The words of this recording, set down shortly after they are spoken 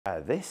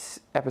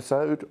This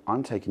episode,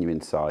 I'm taking you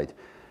inside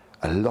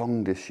a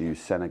long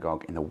disused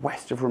synagogue in the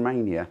west of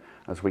Romania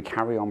as we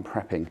carry on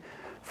prepping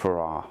for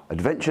our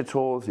adventure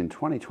tours in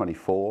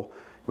 2024.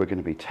 We're going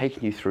to be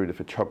taking you through the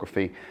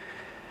photography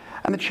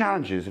and the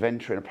challenges of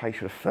entering a place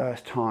for the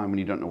first time when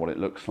you don't know what it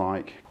looks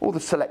like, or the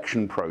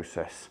selection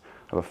process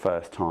of a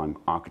first time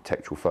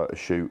architectural photo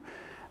shoot,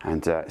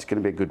 and it's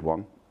going to be a good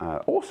one.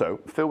 Also,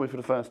 filming for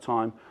the first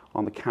time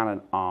on the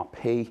Canon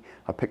RP.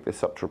 I picked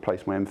this up to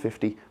replace my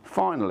M50.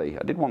 Finally,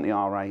 I did want the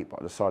R8,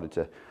 but I decided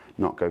to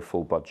not go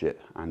full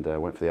budget and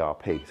went for the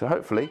RP. So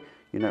hopefully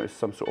you notice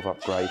some sort of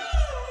upgrade.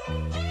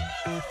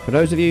 For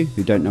those of you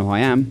who don't know who I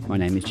am, my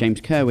name is James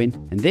Kerwin,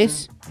 and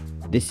this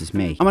is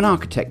me. I'm an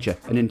architecture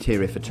and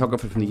interior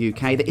photographer from the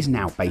UK that is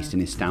now based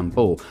in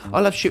Istanbul.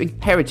 I love shooting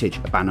heritage,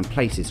 abandoned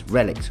places,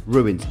 relics,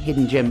 ruins,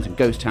 hidden gems and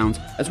ghost towns,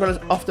 as well as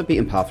off the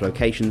beaten path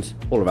locations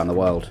all around the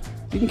world.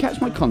 You can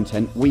catch my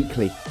content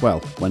weekly,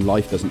 well, when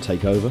life doesn't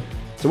take over.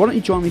 So why don't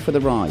you join me for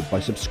the ride by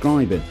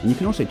subscribing, and you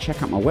can also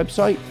check out my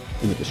website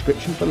in the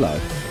description below.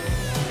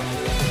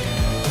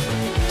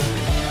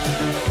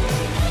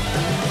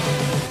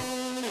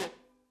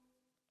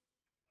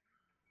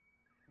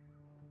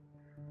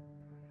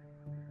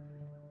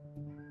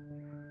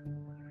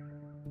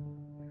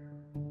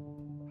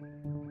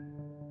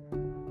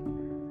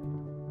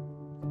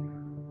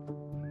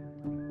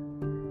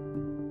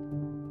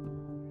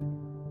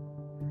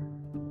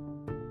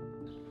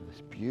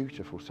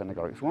 Beautiful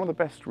synagogue. It's one of the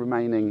best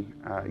remaining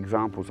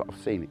examples that I've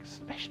seen,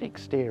 especially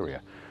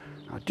exterior.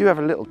 I do have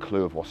a little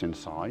clue of what's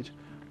inside.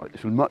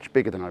 It's much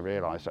bigger than I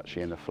realised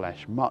actually in the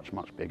flesh, much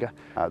bigger.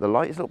 The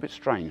light is a little bit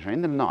strange.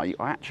 In the night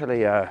I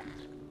actually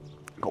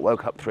got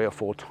woke up 3 or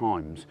 4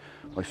 times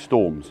by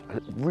storms,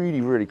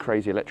 really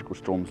crazy electrical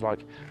storms like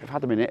they've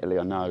had them in Italy.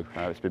 I know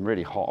it's been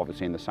really hot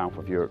obviously in the south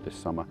of Europe this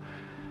summer.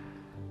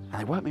 And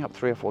they woke me up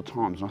 3 or 4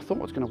 times, and I thought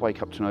I was going to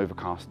wake up to an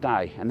overcast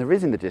day. And there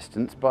is in the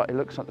distance, but it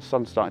looks like the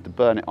sun's starting to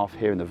burn it off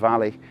here in the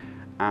valley.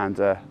 And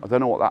I don't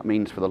know what that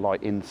means for the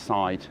light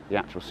inside the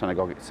actual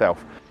synagogue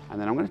itself.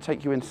 And then I'm going to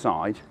take you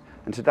inside,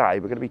 and today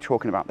we're going to be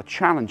talking about the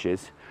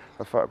challenges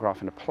of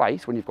photographing a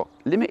place when you've got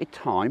limited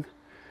time,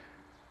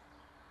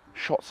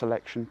 shot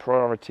selection,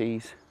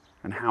 priorities,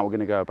 and how we're going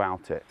to go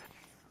about it.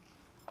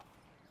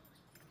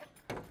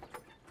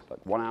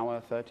 Like 1 hour,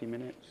 30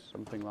 minutes,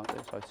 something like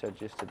this. I said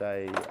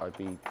yesterday I'd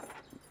be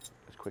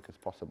as quick as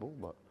possible,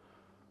 but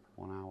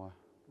 1 hour.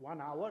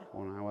 1 hour?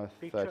 1 hour,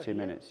 30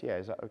 minutes. Yeah,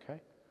 is that okay?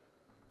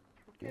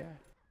 Yeah.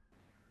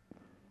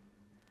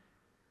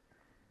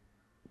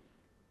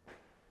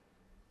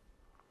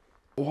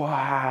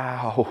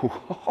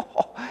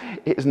 Wow.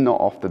 It's not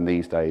often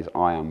these days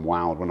I am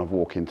wowed when I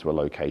walk into a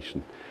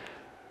location.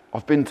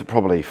 I've been to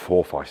probably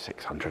 400, 500,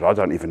 600, I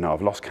don't even know.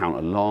 I've lost count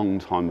a long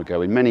time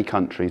ago in many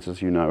countries,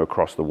 as you know,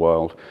 across the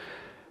world.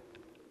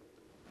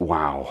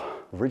 Wow.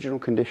 Original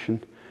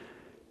condition,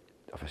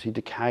 obviously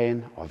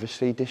decaying,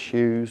 obviously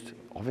disused,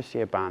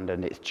 obviously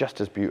abandoned. It's just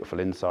as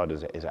beautiful inside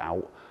as it is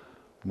out.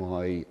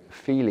 My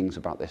feelings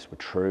about this were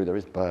true. There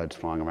is birds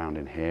flying around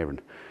in here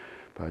and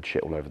bird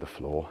shit all over the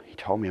floor. He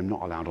told me I'm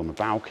not allowed on the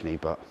balcony,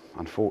 but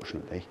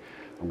unfortunately,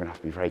 I'm going to have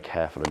to be very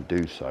careful and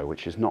do so,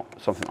 which is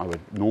not something I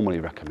would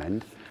normally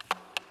recommend.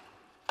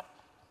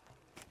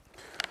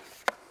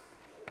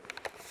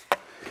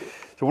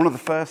 So one of the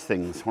first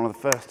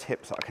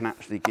tips that I can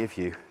actually give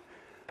you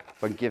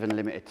when given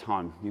limited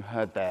time, you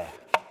heard there,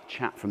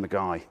 chat from the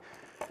guy,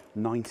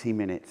 90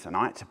 minutes, and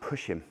I had to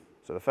push him.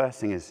 So the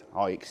first thing is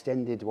I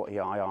extended what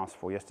I asked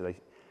for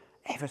yesterday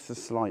ever so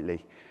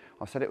slightly.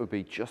 I said it would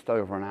be just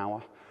over an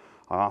hour.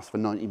 I asked for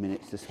 90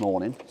 minutes this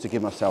morning to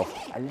give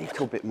myself a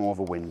little bit more of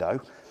a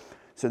window.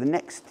 So the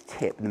next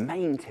tip, the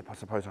main tip I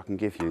suppose I can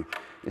give you,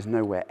 is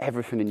know where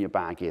everything in your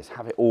bag is.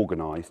 Have it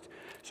organised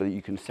so that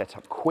you can set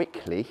up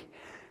quickly,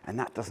 and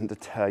that doesn't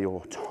deter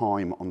your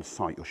time on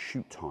site, your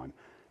shoot time,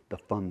 the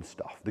fun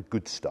stuff, the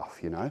good stuff,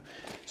 you know.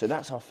 So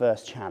that's our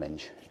first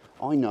challenge.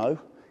 I know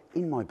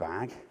in my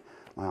bag,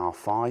 my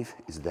R5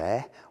 is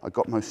there. I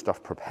got most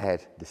stuff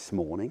prepared this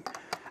morning,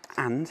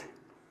 and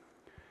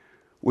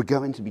we're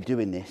going to be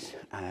doing this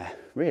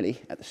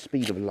really at the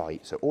speed of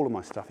light. So all of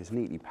my stuff is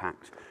neatly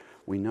packed.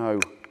 We know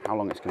how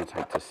long it's going to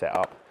take to set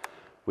up,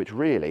 which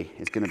really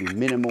is going to be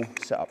minimal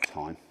setup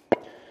time.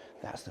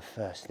 That's the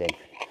first thing.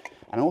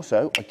 And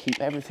also, I keep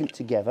everything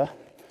together.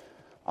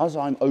 As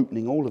I'm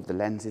opening all of the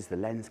lenses, the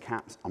lens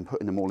caps, I'm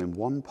putting them all in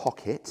one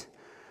pocket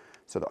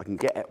so that I can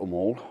get at them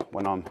all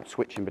when I'm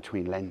switching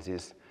between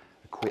lenses,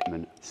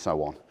 equipment,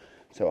 so on.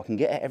 So I can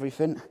get at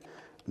everything.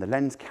 The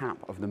lens cap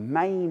of the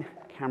main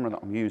camera that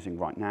I'm using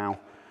right now,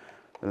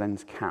 the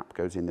lens cap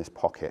goes in this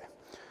pocket.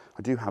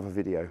 I do have a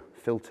video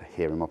filter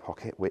here in my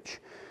pocket, which,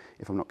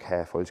 if I'm not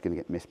careful, is going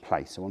to get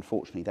misplaced. So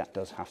unfortunately, that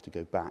does have to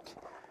go back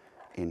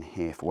in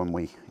here for when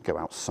we go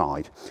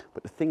outside.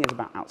 But the thing is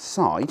about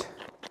outside,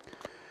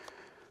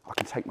 I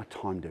can take my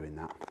time doing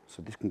that.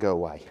 So this can go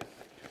away.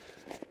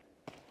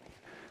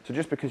 So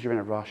just because you're in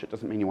a rush, it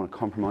doesn't mean you want to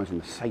compromise on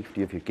the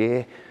safety of your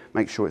gear.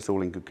 Make sure it's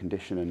all in good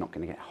condition and not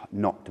going to get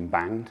knocked and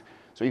banged.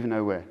 So even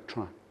though we're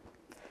trying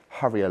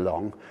hurry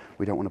along.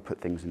 We don't want to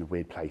put things in the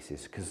weird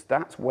places because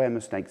that's where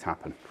mistakes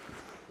happen.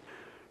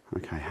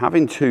 Okay,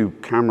 having two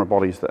camera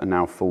bodies that are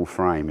now full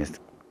frame is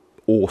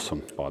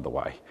awesome, by the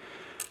way,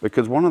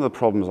 because one of the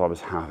problems I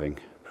was having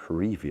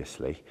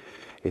previously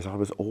is I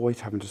was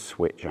always having to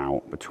switch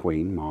out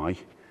between my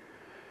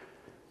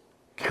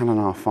Canon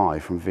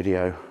R5 from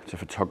video to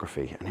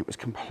photography, and it was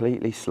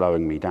completely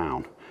slowing me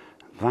down.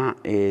 That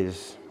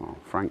is, well,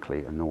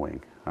 frankly,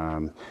 annoying.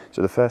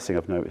 So the first thing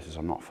I've noticed is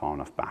I'm not far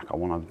enough back. I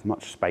want as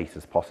much space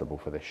as possible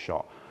for this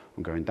shot.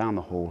 I'm going down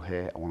the hall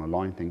here. I want to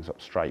line things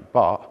up straight,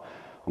 but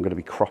I'm going to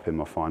be cropping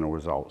my final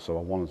result. So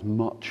I want as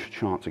much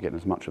chance of getting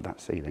as much of that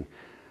ceiling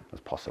as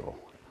possible.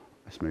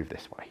 Let's move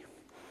this way.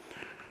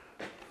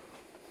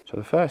 So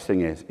the first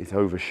thing is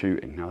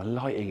overshooting. Now the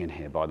lighting in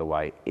here, by the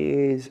way,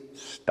 is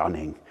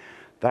stunning.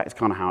 That is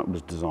kind of how it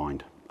was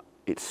designed.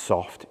 It's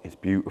soft, it's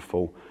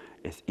beautiful,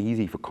 it's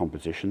easy for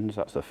compositions.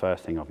 That's the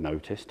first thing I've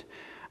noticed.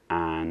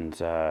 And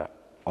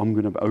I'm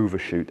going to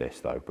overshoot this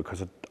though,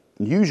 because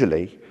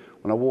usually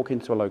when I walk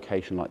into a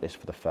location like this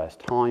for the first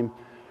time,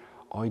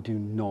 I do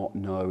not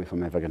know if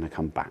I'm ever going to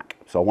come back.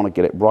 So I want to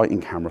get it right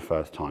in camera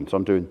first time. So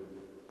I'm doing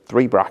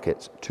 3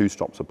 brackets, 2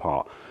 stops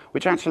apart,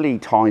 which actually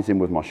ties in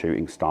with my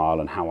shooting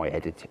style and how I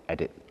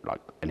edit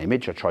like an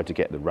image. I tried to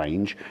get the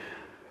range,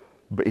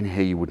 but in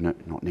here you would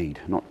not need,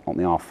 not on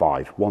the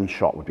R5. One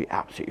shot would be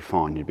absolutely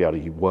fine. You'd be able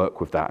to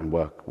work with that and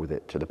work with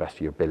it to the best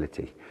of your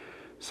ability.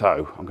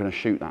 So I'm going to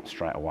shoot that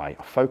straight away.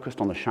 I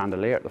focused on the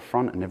chandelier at the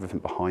front, and everything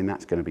behind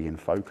that's going to be in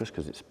focus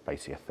because it's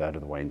basically a third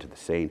of the way into the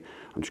scene.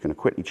 I'm just going to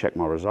quickly check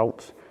my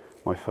results.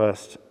 My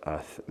first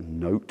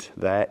note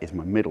there is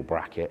my middle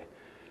bracket.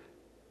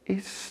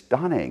 It's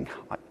stunning.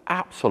 I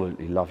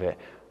absolutely love it.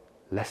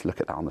 Let's look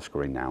at that on the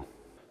screen now.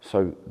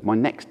 So my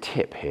next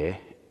tip here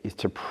is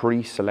to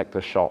pre-select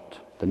the shot,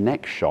 the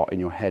next shot in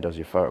your head as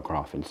you're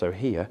photographing. So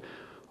here,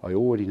 I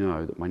already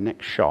know that my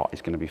next shot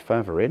is going to be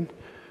further in,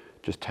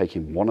 just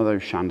taking one of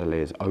those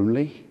chandeliers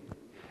only,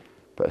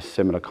 but a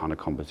similar kind of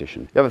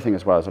composition. The other thing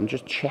as well is I'm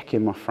just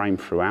checking my frame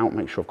throughout,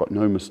 make sure I've got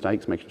no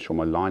mistakes, making sure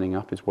my lining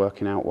up is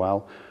working out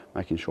well,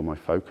 making sure my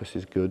focus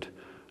is good,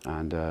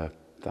 and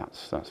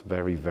that's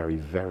very, very,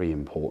 very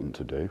important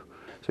to do.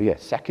 So yeah,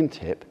 second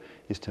tip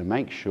is to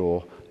make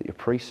sure that you're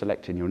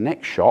pre-selecting your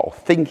next shot or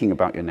thinking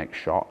about your next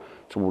shot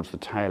towards the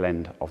tail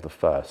end of the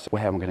first.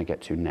 Where am I going to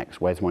get to next?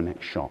 Where's my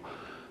next shot?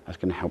 That's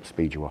going to help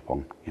speed you up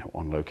on,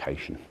 on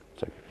location.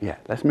 So yeah,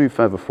 let's move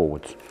further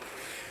forwards.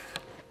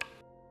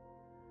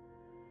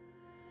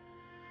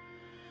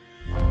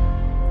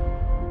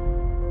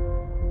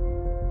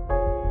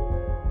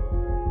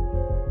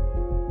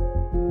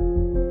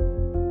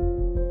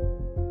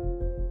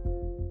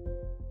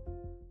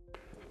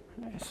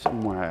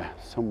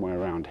 Somewhere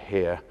around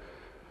here,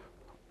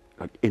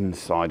 like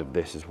inside of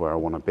this is where I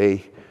want to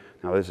be.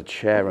 Now there's a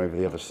chair over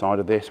the other side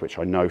of this, which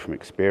I know from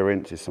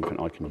experience is something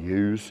I can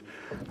use.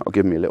 That'll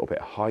give me a little bit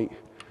of height.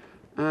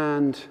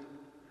 And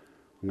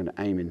I'm going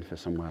to aim in for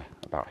somewhere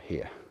about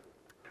here.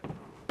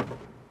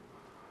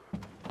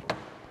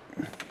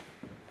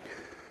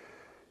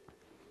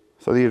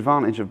 So the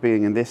advantage of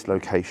being in this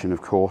location,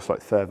 of course,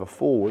 like further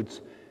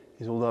forwards,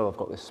 is although I've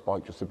got this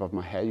spike just above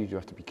my head, you do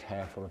have to be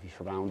careful of your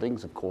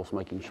surroundings, of course,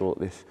 making sure that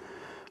this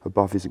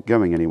above isn't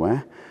going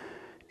anywhere,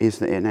 is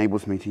that it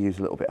enables me to use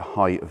a little bit of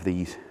height of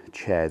these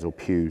chairs or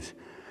pews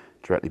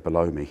directly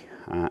below me.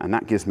 And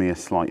that gives me a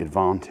slight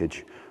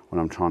advantage when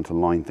I'm trying to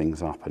line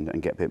things up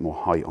and get a bit more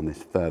height on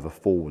this further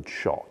forward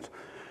shot.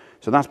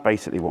 So that's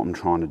basically what I'm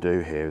trying to do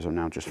here, is I'm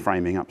now just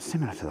framing up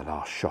similar to the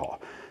last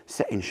shot.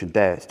 Settings should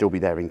still be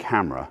there in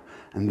camera,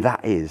 and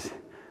that is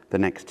the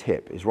next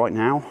tip. Is right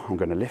now I'm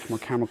going to lift my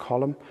camera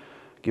column,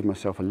 give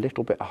myself a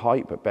little bit of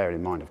height, but bear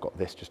in mind I've got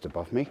this just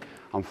above me.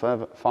 I'm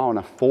far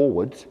enough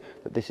forwards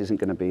that this isn't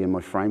going to be in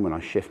my frame when I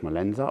shift my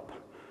lens up.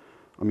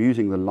 I'm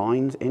using the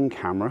lines in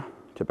camera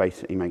to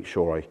basically make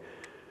sure I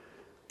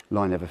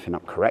line everything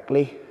up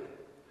correctly.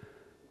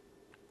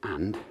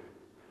 And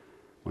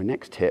my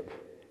next tip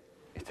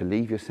is to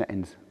leave your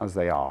settings as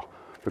they are,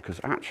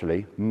 because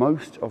actually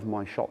most of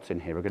my shots in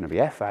here are going to be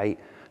f8,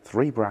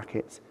 3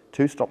 brackets,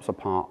 2 stops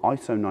apart,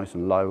 ISO nice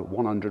and low,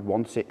 100,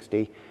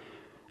 160,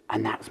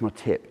 and that's my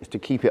tip, is to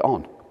keep it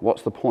on.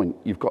 What's the point?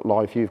 You've got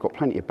live view, you've got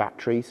plenty of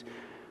batteries.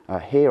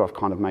 Here I've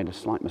kind of made a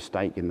slight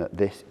mistake in that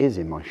this is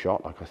in my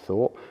shot like I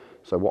thought,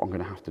 so what I'm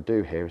going to have to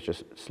do here is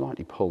just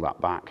slightly pull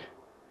that back,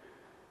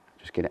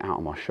 just get it out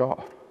of my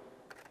shot.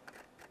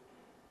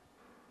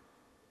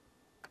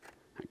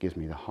 That gives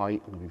me the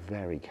height. I'm going to be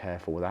very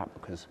careful with that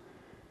because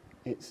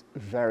it's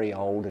very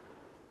old.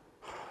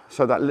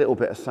 So that little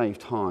bit of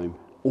saved time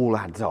all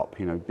adds up,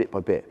 bit by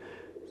bit.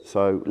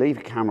 So leave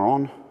your camera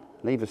on,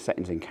 leave the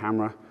settings in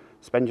camera,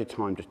 spend your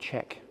time to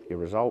check your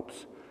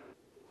results.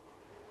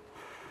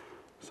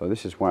 So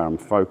this is where I'm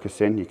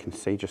focusing. You can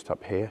see just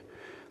up here,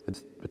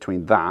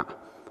 between that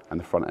and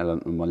the front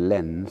element of my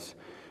lens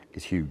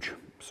is huge.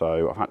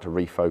 So I've had to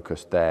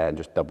refocus there and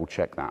just double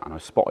check that, and I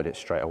spotted it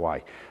straight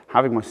away.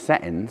 Having my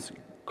settings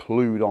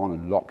clued on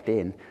and locked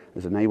in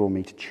has enabled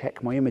me to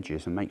check my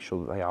images and make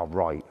sure that they are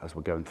right as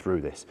we're going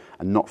through this,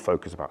 and not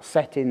focus about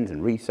settings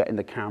and resetting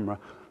the camera,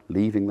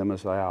 leaving them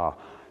as they are.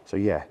 So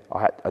yeah,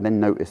 I then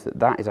noticed that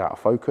that is out of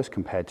focus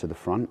compared to the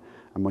front,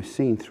 and my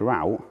scene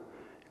throughout,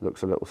 it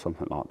looks a little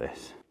something like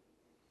this.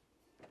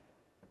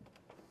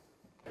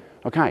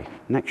 Okay,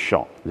 next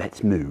shot,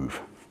 let's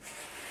move.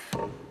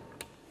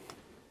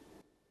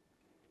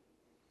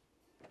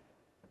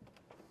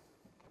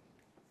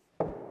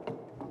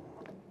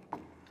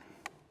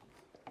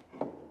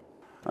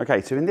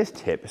 Okay, so in this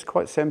tip, it's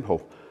quite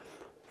simple.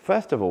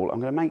 First of all,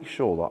 I'm going to make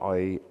sure that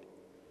I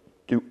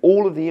do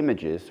all of the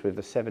images with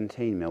the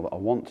 17mm that I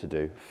want to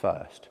do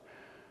first.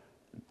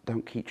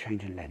 Don't keep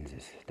changing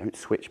lenses. Don't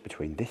switch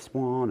between this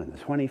one and the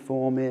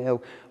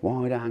 24mm,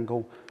 wide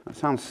angle. That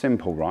sounds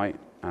simple, right?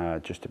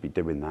 Just to be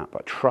doing that,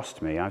 but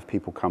trust me, I have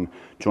people come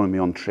join me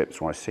on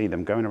trips where I see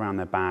them going around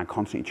their bag,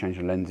 constantly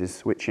changing lenses,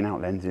 switching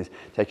out lenses,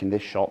 taking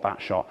this shot,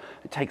 that shot.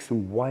 It takes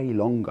them way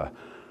longer.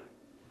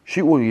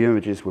 Shoot all your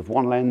images with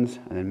one lens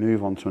and then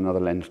move on to another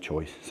lens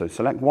choice. So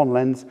select one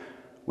lens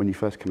when you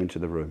first come into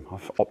the room.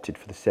 I've opted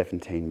for the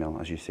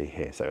 17mm as you see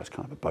here, so it's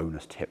kind of a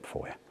bonus tip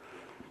for you.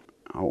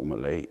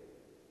 Ultimately,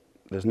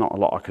 there's not a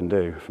lot I can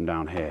do from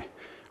down here.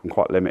 I'm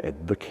quite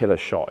limited. The killer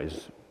shot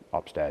is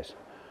upstairs.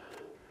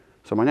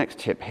 So my next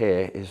tip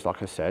here is,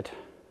 like I said,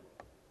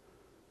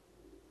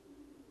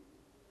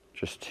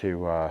 just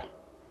to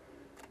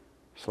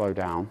slow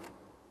down.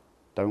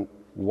 Don't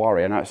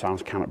worry, I know it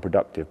sounds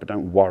counterproductive, but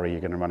don't worry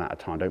you're going to run out of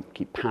time. Don't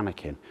keep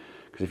panicking,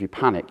 because if you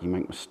panic, you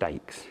make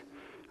mistakes,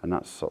 and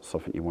that's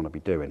something you want to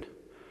be doing.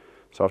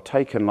 So I've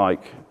taken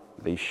like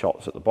these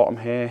shots at the bottom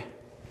here.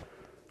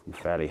 I'm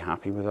fairly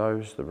happy with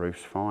those. The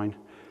roof's fine,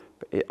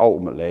 but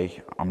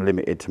ultimately, I'm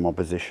limited to my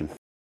position.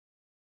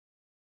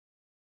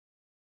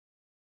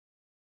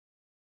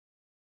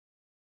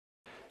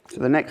 So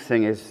the next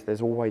thing is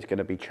there's always going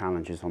to be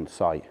challenges on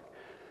site.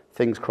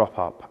 Things crop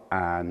up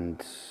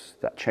and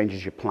that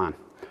changes your plan.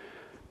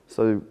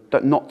 So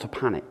not to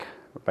panic,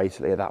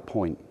 basically, at that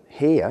point.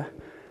 Here,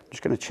 I'm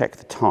just going to check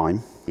the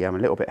time. Yeah, I'm a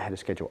little bit ahead of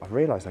schedule. I've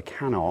realised I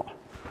cannot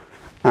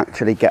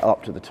actually get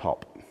up to the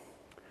top.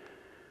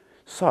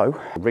 So,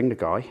 I'll ring the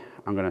guy.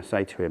 I'm going to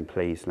say to him,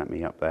 please let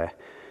me up there.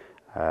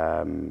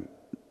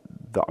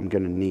 That I'm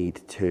going to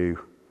need to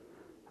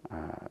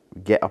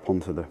get up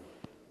onto the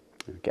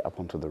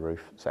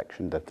roof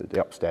section,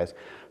 the upstairs,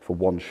 for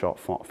one shot,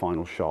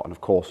 final shot. And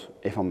of course,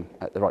 if I'm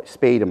at the right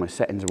speed and my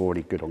settings are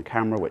already good on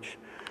camera, which,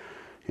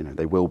 you know,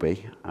 they will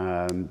be,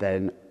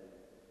 then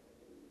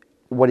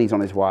when he's on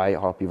his way,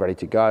 I'll be ready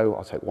to go.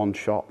 I'll take one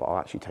shot, but I'll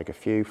actually take a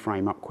few,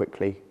 frame up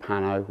quickly,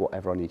 pano,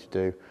 whatever I need to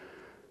do,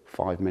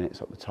 5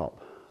 minutes up the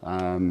top.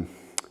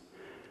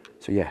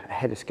 So yeah,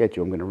 ahead of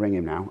schedule, I'm going to ring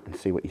him now and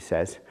see what he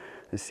says.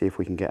 Let's see if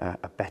we can get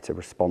a better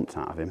response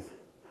out of him.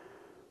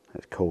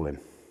 Let's call him.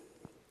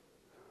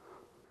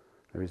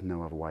 There is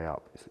no other way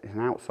up. It's an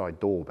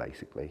outside door,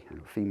 basically,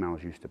 and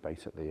females used to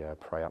basically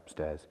pray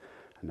upstairs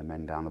and the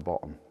men down the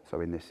bottom. So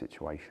in this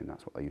situation,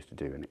 that's what they used to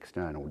do, an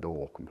external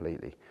door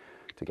completely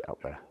to get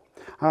up there.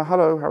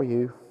 Hello, how are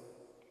you?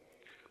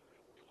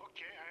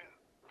 Okay,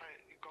 I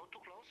go too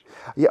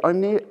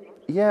close?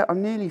 Yeah,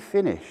 I'm nearly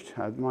finished.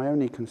 My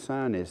only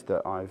concern is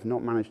that I've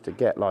not managed to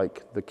get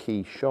like the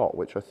key shot,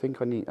 which I think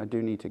I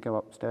do need to go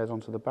upstairs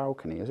onto the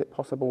balcony. Is it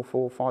possible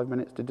for 5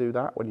 minutes to do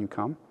that when you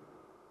come?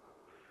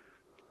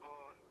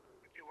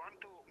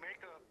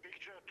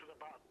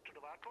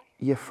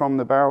 Yeah, from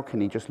the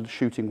balcony, just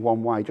shooting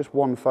one way, just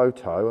one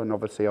photo, and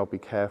obviously I'll be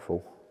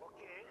careful.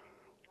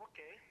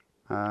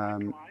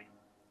 Okay.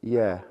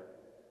 Yeah.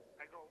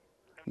 I go,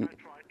 and I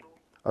try to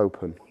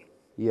open.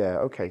 Yeah,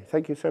 okay,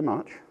 thank you so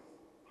much.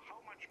 How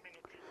much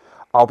minutes?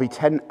 I'll be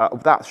 10,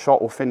 that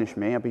shot will finish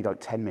me, I'll be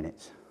like 10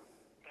 minutes.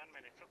 10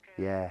 minutes,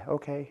 okay. Yeah,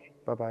 okay,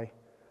 bye-bye.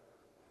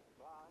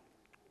 Bye.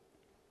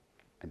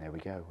 And there we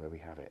go, where we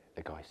have it.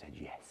 The guy said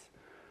yes.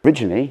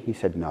 Originally, he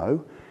said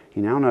no. He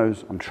now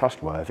knows I'm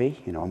trustworthy.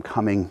 You know, I'm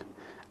coming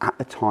at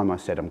the time I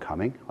said I'm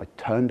coming. I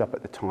turned up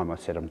at the time I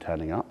said I'm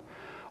turning up.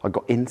 I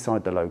got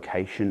inside the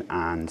location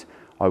and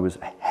I was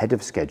ahead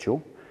of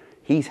schedule.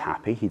 He's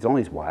happy, he's on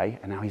his way,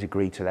 and now he's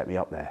agreed to let me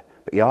up there.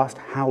 But he asked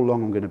how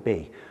long I'm going to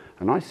be.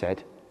 And I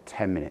said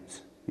 10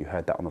 minutes. You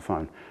heard that on the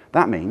phone.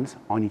 That means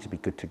I need to be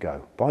good to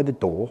go. By the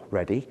door,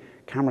 ready,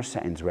 camera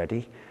settings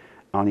ready.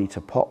 I need to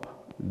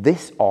pop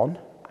this on,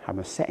 have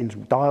my settings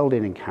dialed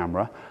in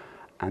camera,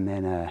 and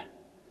then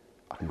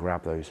I can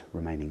grab those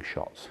remaining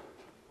shots.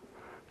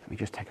 Let me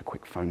just take a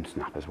quick phone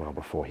snap as well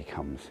before he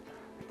comes.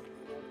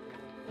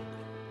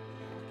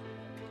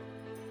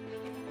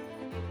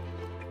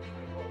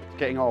 It's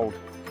getting old.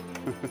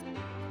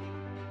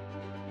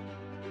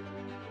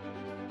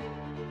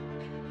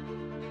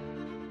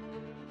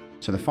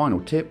 So the final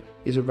tip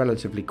is a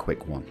relatively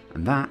quick one,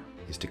 and that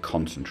is to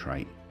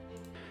concentrate.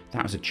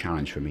 That was a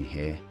challenge for me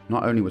here.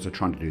 Not only was I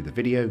trying to do the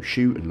video,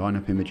 shoot and line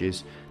up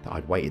images that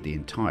I'd waited the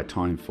entire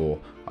time for,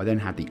 I then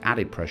had the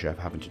added pressure of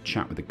having to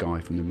chat with the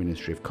guy from the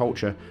Ministry of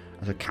Culture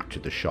as I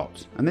captured the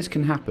shots. And this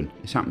can happen,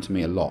 it's happened to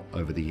me a lot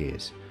over the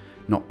years.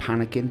 Not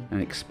panicking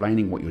and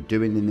explaining what you're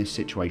doing in this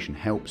situation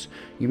helps.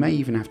 You may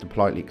even have to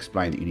politely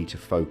explain that you need to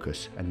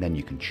focus, and then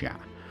you can chat.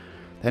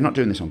 They're not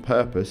doing this on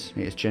purpose.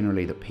 It is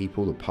generally that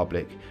people, the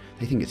public,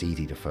 they think it's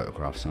easy to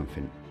photograph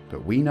something.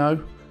 But we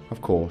know,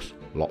 of course,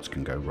 lots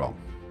can go wrong.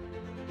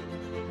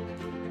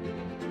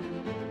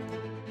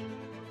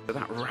 So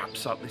that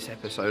wraps up this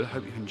episode. I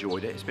hope you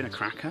enjoyed it. It's been a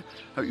cracker.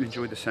 Hope you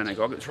enjoyed the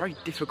Synagogue. It's very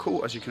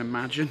difficult, as you can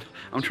imagine.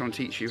 I'm trying to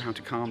teach you how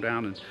to calm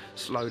down and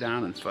slow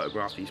down and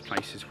photograph these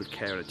places with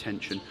care and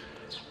attention.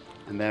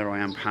 And there I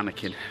am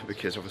panicking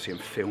because obviously I'm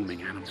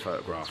filming and I'm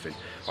photographing.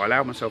 I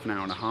allowed myself an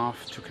hour and a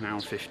half, took an hour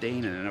and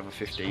 15 and another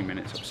 15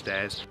 minutes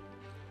upstairs.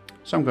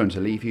 So I'm going to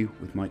leave you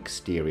with my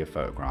exterior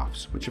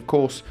photographs, which of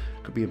course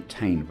could be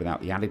obtained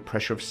without the added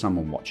pressure of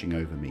someone watching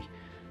over me.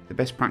 The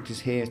best practice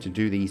here is to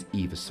do these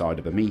either side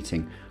of a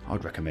meeting.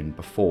 I'd recommend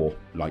before,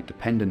 light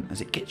dependent,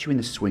 as it gets you in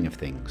the swing of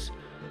things.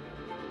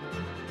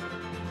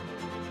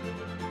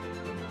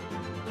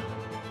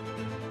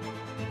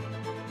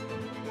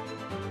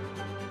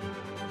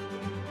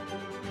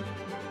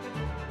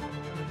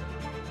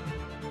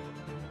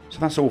 So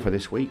that's all for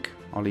this week.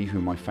 I'll leave you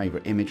with my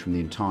favourite image from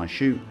the entire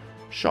shoot,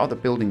 shot at the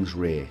building's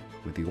rear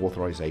with the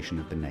authorisation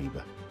of the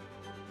neighbour.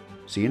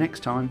 See you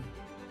next time.